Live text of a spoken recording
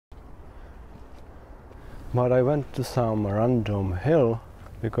But I went to some random hill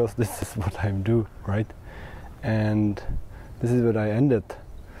because this is what I do, right? And this is where I ended.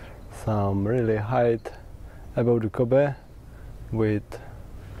 Some really height above the Kobe with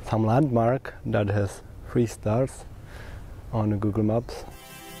some landmark that has 3 stars on Google Maps.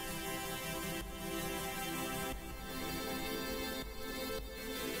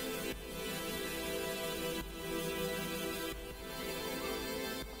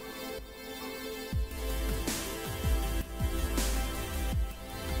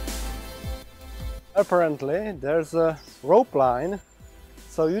 Apparently there's a rope line,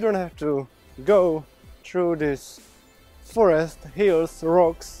 so you don't have to go through this forest, hills,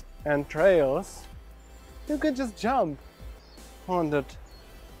 rocks and trails. You can just jump on that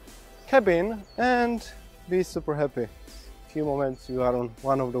cabin and be super happy. Few moments you are on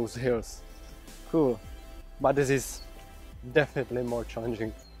one of those hills. Cool. But this is definitely more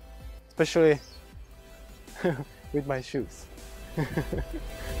challenging, especially with my shoes.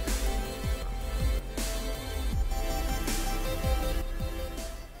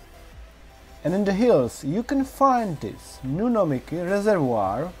 And in the hills you can find this Nunobiki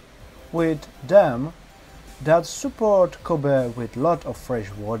reservoir with dam that support Kobe with lot of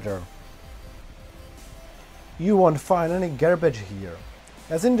fresh water. You won't find any garbage here.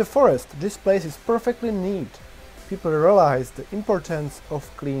 As in the forest, this place is perfectly neat. People realize the importance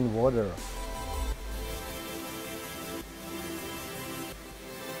of clean water.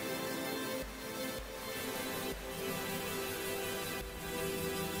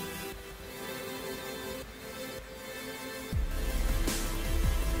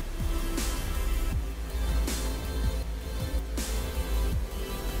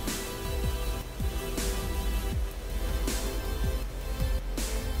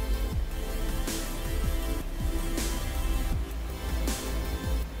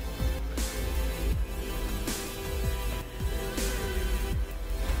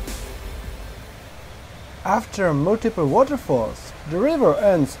 After multiple waterfalls, the river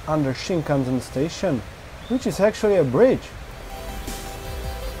ends under Shinkansen station, which is actually a bridge.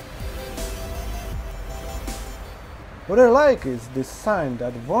 What I like is this sign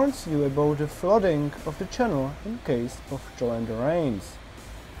that warns you about the flooding of the channel in case of torrent rains.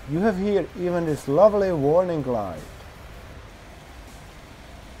 You have here even this lovely warning light.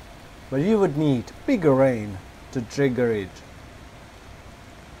 But you would need bigger rain to trigger it.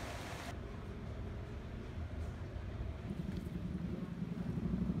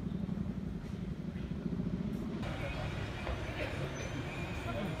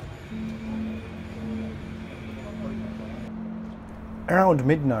 Around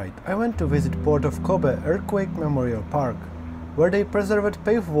midnight, I went to visit Port of Kobe Earthquake Memorial Park, where they preserved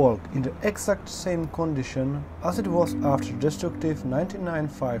paved walk in the exact same condition as it was after destructive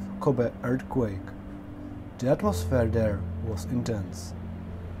 1995 Kobe earthquake. The atmosphere there was intense.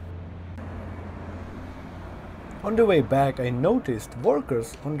 On the way back I noticed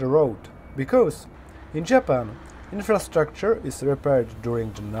workers on the road, because in Japan infrastructure is repaired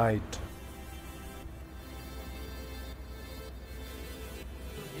during the night.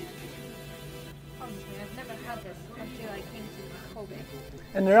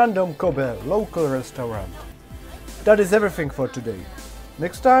 And a random Kobe local restaurant. That is everything for today.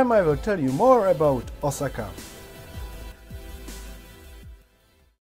 Next time I will tell you more about Osaka.